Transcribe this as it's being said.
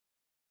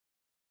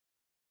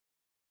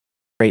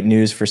Great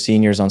news for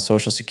seniors on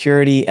Social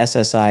Security,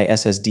 SSI,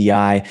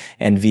 SSDI,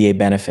 and VA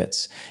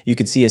benefits. You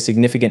could see a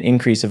significant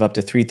increase of up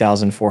to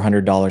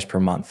 $3,400 per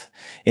month.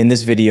 In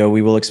this video,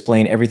 we will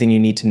explain everything you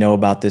need to know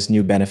about this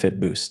new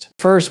benefit boost.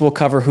 First, we'll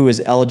cover who is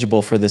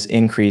eligible for this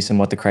increase and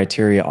what the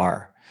criteria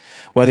are.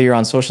 Whether you're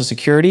on Social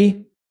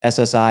Security,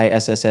 SSI,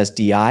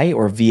 SSDI,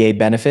 or VA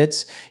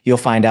benefits, you'll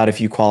find out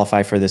if you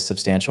qualify for this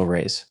substantial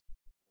raise.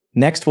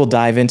 Next, we'll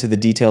dive into the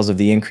details of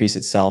the increase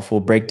itself. We'll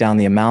break down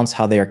the amounts,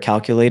 how they are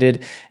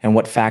calculated, and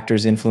what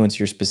factors influence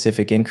your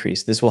specific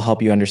increase. This will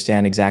help you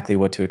understand exactly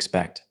what to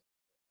expect.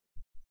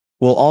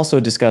 We'll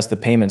also discuss the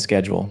payment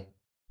schedule.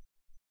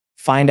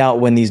 Find out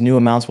when these new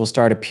amounts will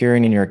start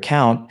appearing in your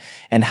account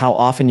and how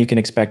often you can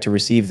expect to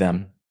receive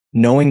them.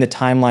 Knowing the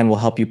timeline will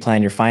help you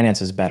plan your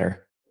finances better.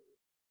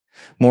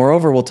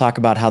 Moreover, we'll talk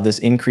about how this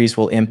increase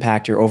will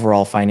impact your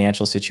overall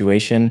financial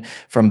situation.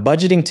 From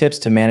budgeting tips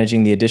to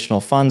managing the additional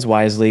funds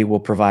wisely, we'll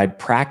provide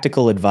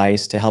practical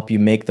advice to help you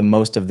make the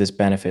most of this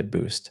benefit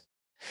boost.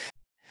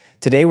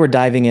 Today, we're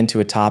diving into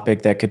a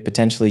topic that could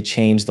potentially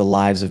change the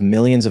lives of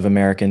millions of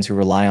Americans who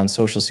rely on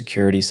Social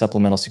Security,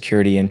 Supplemental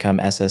Security Income,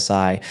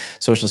 SSI,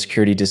 Social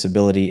Security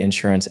Disability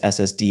Insurance,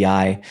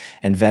 SSDI,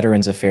 and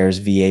Veterans Affairs,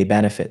 VA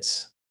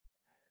benefits.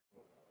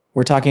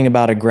 We're talking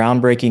about a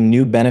groundbreaking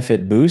new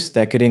benefit boost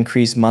that could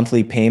increase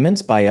monthly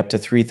payments by up to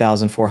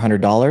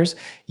 $3,400.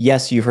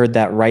 Yes, you heard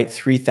that right,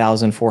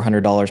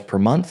 $3,400 per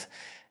month.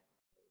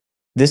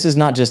 This is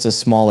not just a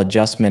small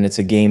adjustment, it's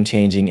a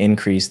game-changing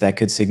increase that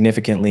could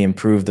significantly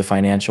improve the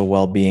financial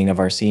well-being of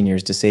our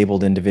seniors,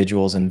 disabled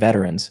individuals, and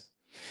veterans.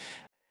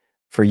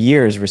 For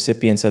years,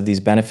 recipients of these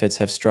benefits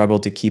have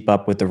struggled to keep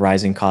up with the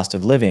rising cost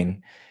of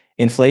living.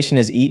 Inflation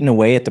has eaten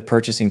away at the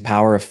purchasing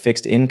power of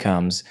fixed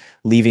incomes,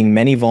 leaving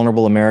many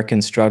vulnerable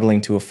Americans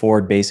struggling to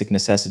afford basic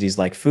necessities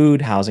like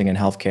food, housing, and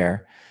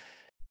healthcare.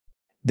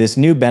 This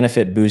new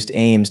benefit boost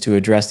aims to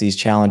address these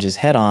challenges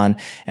head-on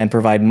and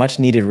provide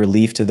much-needed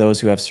relief to those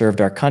who have served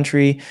our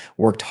country,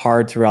 worked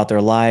hard throughout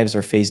their lives,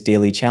 or faced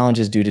daily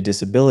challenges due to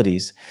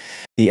disabilities.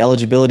 The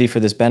eligibility for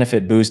this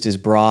benefit boost is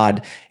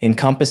broad,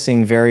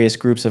 encompassing various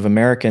groups of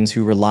Americans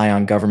who rely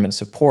on government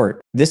support.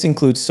 This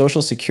includes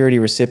Social Security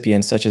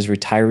recipients such as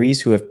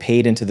retirees who have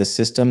paid into the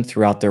system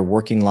throughout their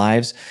working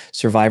lives,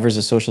 survivors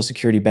of Social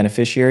Security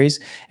beneficiaries,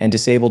 and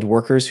disabled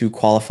workers who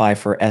qualify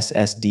for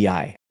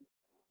SSDI.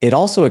 It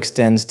also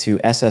extends to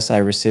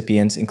SSI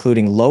recipients,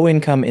 including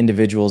low-income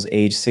individuals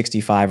aged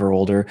 65 or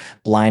older,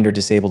 blind or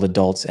disabled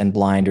adults, and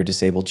blind or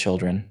disabled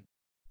children.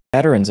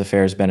 Veterans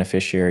Affairs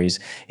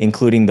beneficiaries,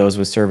 including those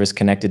with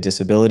service-connected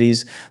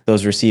disabilities,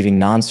 those receiving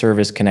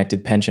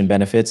non-service-connected pension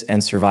benefits,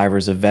 and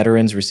survivors of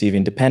veterans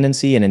receiving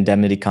dependency and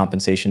indemnity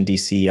compensation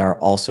 (DC) are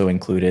also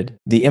included.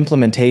 The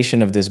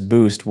implementation of this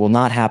boost will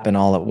not happen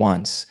all at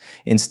once.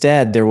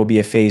 Instead, there will be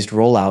a phased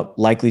rollout,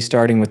 likely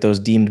starting with those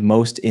deemed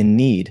most in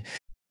need.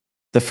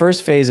 The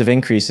first phase of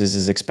increases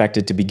is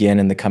expected to begin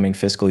in the coming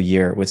fiscal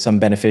year, with some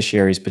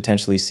beneficiaries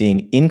potentially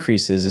seeing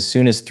increases as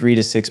soon as 3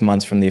 to 6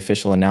 months from the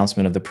official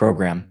announcement of the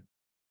program.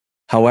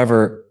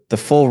 However, the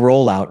full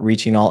rollout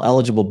reaching all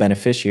eligible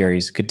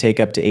beneficiaries could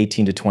take up to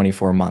 18 to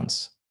 24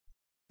 months.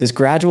 This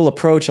gradual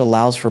approach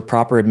allows for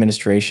proper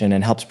administration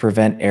and helps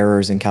prevent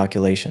errors in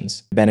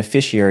calculations.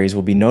 Beneficiaries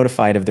will be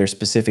notified of their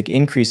specific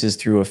increases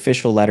through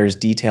official letters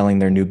detailing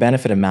their new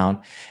benefit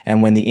amount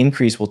and when the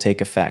increase will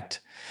take effect.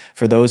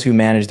 For those who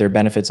manage their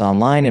benefits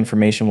online,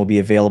 information will be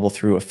available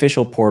through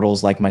official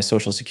portals like My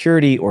Social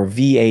Security or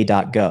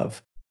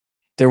va.gov.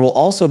 There will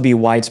also be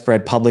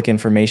widespread public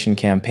information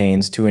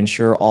campaigns to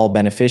ensure all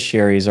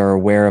beneficiaries are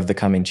aware of the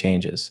coming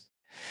changes.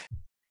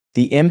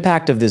 The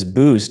impact of this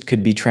boost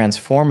could be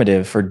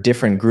transformative for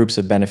different groups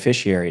of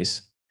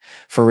beneficiaries.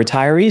 For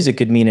retirees, it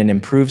could mean an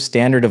improved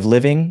standard of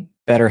living,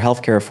 better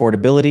healthcare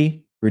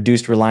affordability,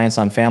 reduced reliance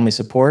on family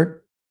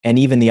support, and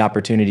even the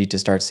opportunity to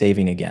start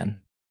saving again.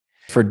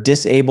 For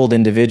disabled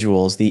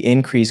individuals, the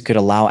increase could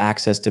allow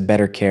access to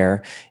better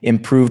care,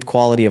 improved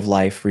quality of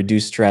life,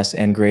 reduced stress,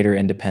 and greater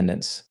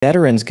independence.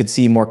 Veterans could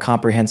see more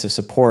comprehensive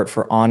support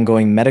for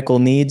ongoing medical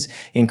needs,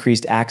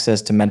 increased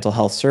access to mental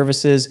health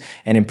services,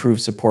 and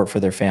improved support for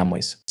their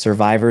families.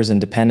 Survivors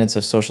and dependents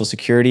of Social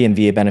Security and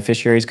VA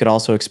beneficiaries could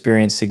also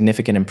experience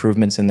significant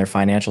improvements in their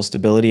financial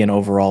stability and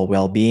overall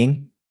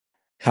well-being.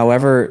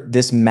 However,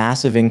 this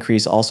massive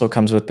increase also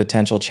comes with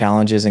potential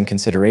challenges and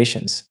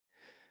considerations.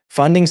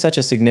 Funding such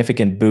a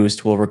significant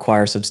boost will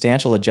require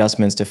substantial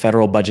adjustments to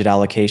federal budget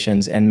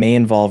allocations and may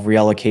involve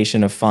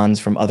reallocation of funds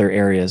from other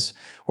areas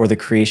or the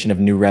creation of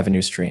new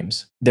revenue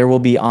streams. There will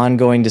be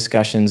ongoing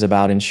discussions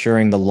about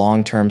ensuring the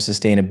long-term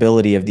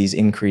sustainability of these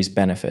increased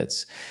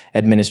benefits.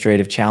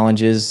 Administrative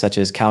challenges such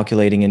as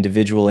calculating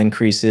individual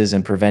increases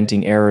and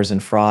preventing errors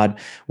and fraud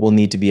will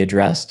need to be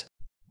addressed.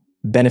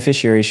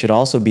 Beneficiaries should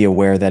also be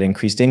aware that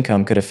increased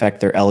income could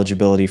affect their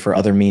eligibility for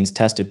other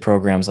means-tested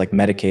programs like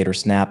Medicaid or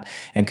SNAP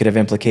and could have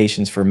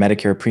implications for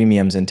Medicare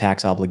premiums and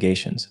tax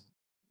obligations.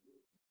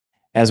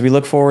 As we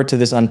look forward to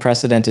this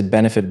unprecedented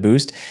benefit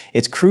boost,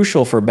 it's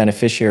crucial for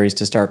beneficiaries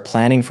to start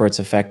planning for its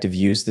effective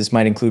use. This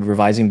might include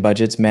revising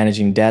budgets,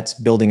 managing debts,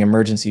 building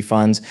emergency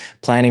funds,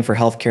 planning for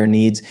healthcare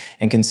needs,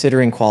 and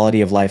considering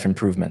quality of life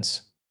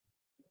improvements.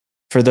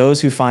 For those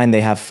who find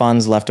they have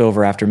funds left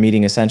over after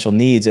meeting essential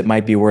needs, it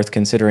might be worth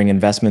considering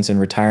investments in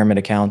retirement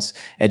accounts,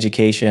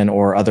 education,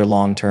 or other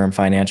long-term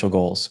financial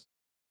goals.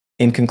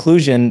 In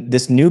conclusion,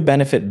 this new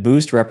benefit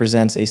boost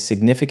represents a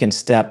significant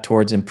step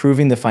towards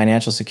improving the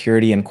financial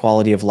security and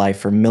quality of life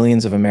for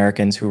millions of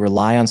Americans who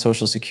rely on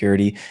Social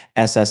Security,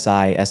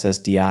 SSI,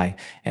 SSDI,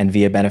 and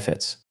VIA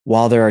benefits.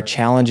 While there are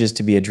challenges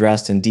to be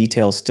addressed and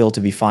details still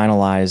to be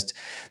finalized,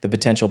 the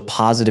potential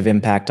positive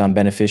impact on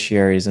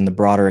beneficiaries and the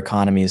broader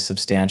economy is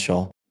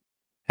substantial.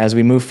 As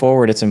we move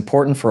forward, it's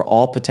important for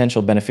all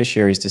potential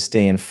beneficiaries to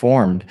stay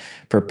informed,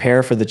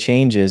 prepare for the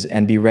changes,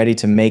 and be ready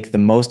to make the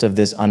most of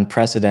this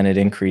unprecedented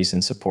increase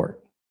in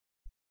support.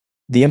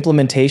 The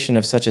implementation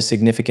of such a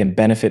significant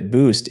benefit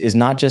boost is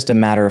not just a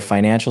matter of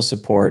financial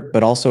support,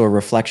 but also a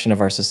reflection of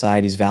our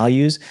society's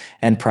values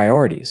and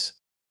priorities.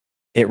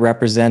 It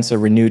represents a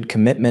renewed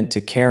commitment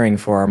to caring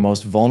for our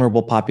most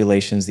vulnerable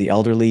populations, the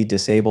elderly,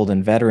 disabled,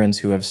 and veterans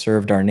who have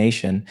served our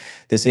nation.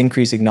 This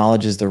increase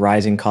acknowledges the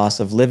rising costs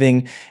of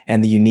living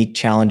and the unique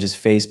challenges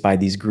faced by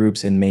these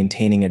groups in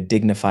maintaining a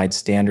dignified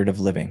standard of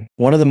living.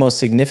 One of the most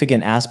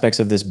significant aspects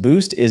of this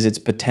boost is its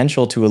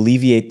potential to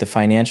alleviate the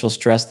financial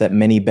stress that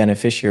many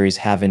beneficiaries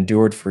have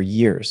endured for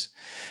years.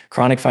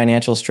 Chronic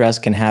financial stress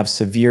can have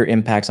severe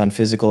impacts on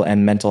physical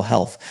and mental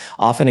health,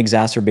 often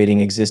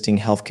exacerbating existing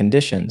health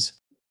conditions.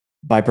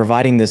 By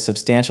providing this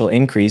substantial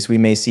increase, we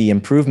may see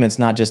improvements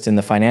not just in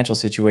the financial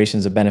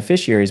situations of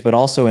beneficiaries, but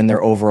also in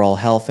their overall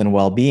health and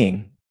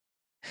well-being.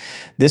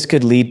 This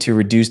could lead to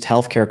reduced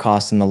healthcare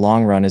costs in the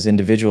long run as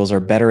individuals are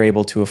better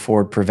able to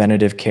afford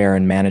preventative care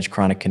and manage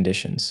chronic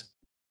conditions.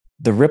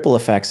 The ripple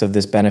effects of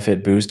this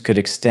benefit boost could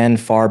extend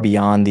far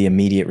beyond the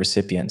immediate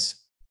recipients.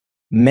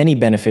 Many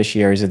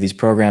beneficiaries of these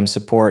programs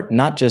support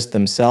not just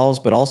themselves,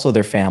 but also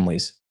their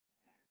families.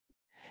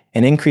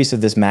 An increase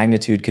of this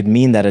magnitude could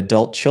mean that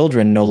adult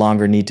children no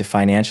longer need to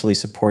financially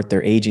support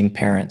their aging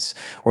parents,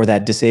 or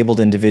that disabled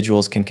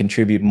individuals can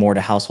contribute more to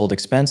household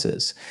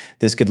expenses.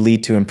 This could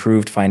lead to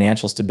improved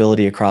financial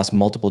stability across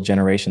multiple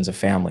generations of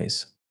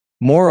families.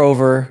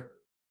 Moreover,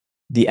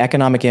 the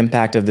economic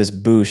impact of this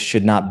boost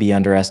should not be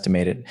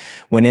underestimated.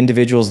 When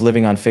individuals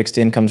living on fixed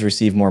incomes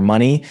receive more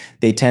money,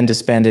 they tend to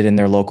spend it in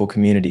their local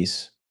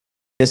communities.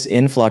 This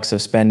influx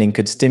of spending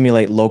could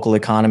stimulate local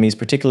economies,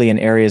 particularly in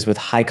areas with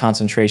high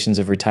concentrations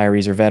of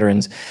retirees or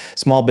veterans.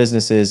 Small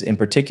businesses, in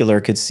particular,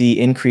 could see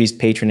increased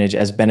patronage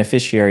as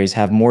beneficiaries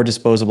have more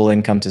disposable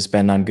income to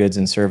spend on goods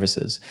and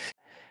services.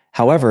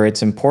 However,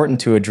 it's important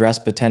to address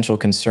potential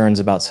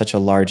concerns about such a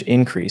large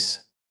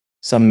increase.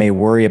 Some may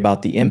worry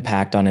about the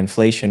impact on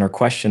inflation or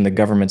question the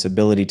government's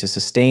ability to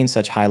sustain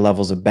such high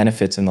levels of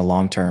benefits in the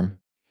long term.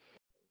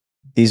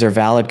 These are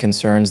valid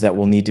concerns that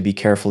will need to be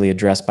carefully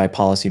addressed by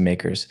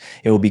policymakers.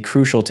 It will be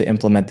crucial to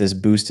implement this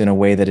boost in a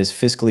way that is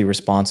fiscally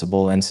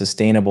responsible and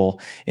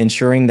sustainable,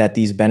 ensuring that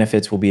these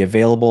benefits will be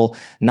available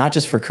not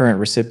just for current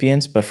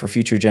recipients, but for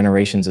future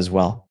generations as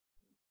well.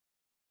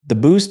 The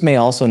boost may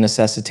also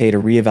necessitate a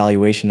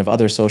reevaluation of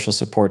other social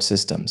support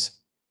systems.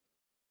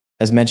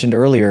 As mentioned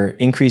earlier,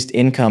 increased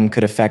income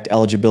could affect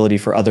eligibility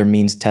for other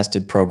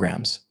means-tested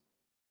programs.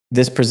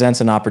 This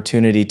presents an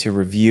opportunity to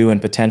review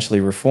and potentially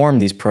reform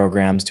these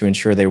programs to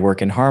ensure they work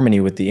in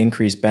harmony with the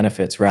increased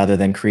benefits rather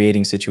than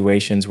creating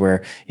situations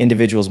where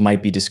individuals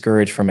might be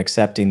discouraged from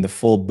accepting the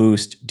full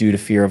boost due to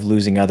fear of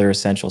losing other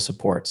essential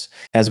supports.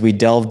 As we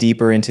delve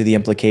deeper into the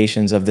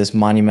implications of this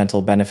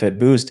monumental benefit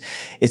boost,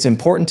 it's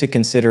important to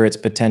consider its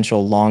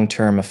potential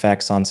long-term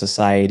effects on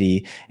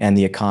society and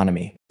the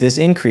economy. This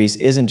increase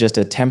isn't just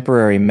a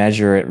temporary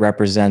measure, it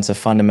represents a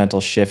fundamental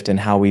shift in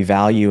how we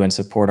value and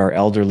support our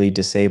elderly,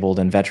 disabled,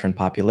 and veteran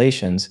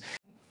populations.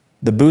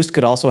 The boost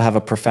could also have a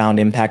profound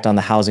impact on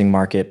the housing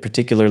market,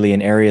 particularly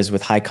in areas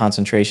with high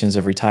concentrations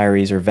of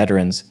retirees or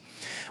veterans.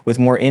 With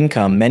more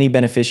income, many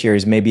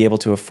beneficiaries may be able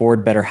to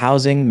afford better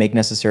housing, make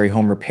necessary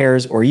home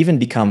repairs, or even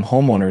become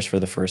homeowners for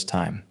the first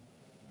time.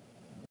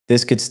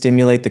 This could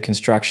stimulate the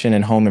construction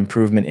and home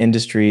improvement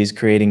industries,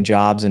 creating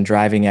jobs and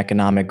driving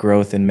economic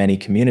growth in many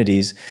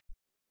communities.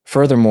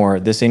 Furthermore,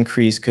 this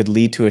increase could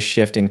lead to a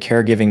shift in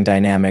caregiving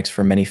dynamics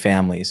for many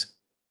families.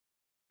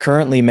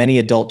 Currently, many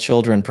adult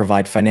children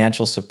provide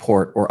financial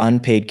support or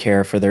unpaid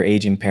care for their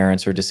aging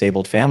parents or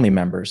disabled family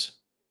members.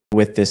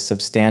 With this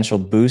substantial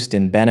boost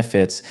in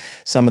benefits,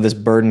 some of this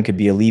burden could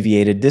be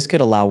alleviated. This could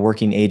allow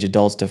working-age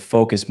adults to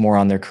focus more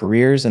on their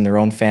careers and their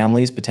own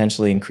families,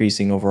 potentially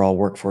increasing overall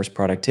workforce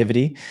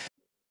productivity.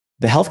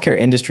 The healthcare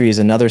industry is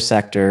another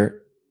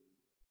sector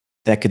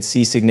that could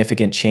see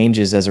significant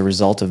changes as a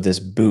result of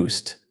this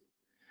boost.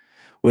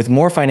 With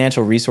more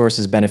financial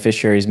resources,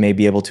 beneficiaries may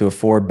be able to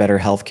afford better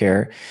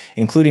healthcare,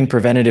 including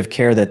preventative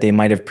care that they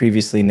might have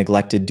previously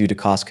neglected due to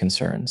cost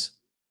concerns.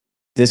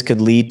 This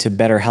could lead to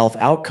better health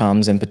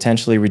outcomes and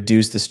potentially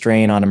reduce the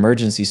strain on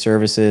emergency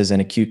services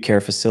and acute care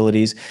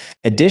facilities.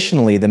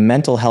 Additionally, the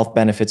mental health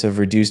benefits of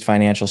reduced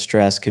financial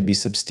stress could be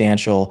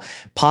substantial,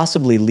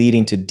 possibly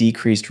leading to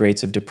decreased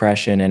rates of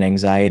depression and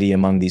anxiety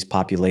among these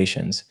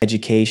populations.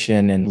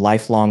 Education and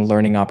lifelong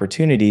learning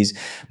opportunities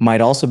might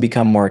also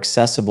become more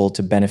accessible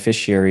to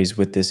beneficiaries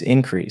with this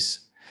increase.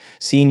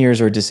 Seniors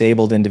or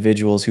disabled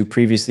individuals who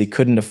previously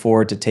couldn't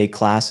afford to take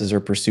classes or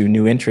pursue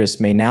new interests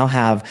may now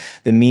have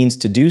the means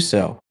to do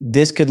so.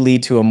 This could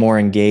lead to a more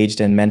engaged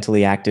and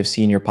mentally active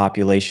senior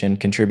population,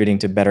 contributing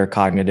to better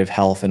cognitive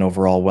health and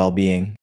overall well-being.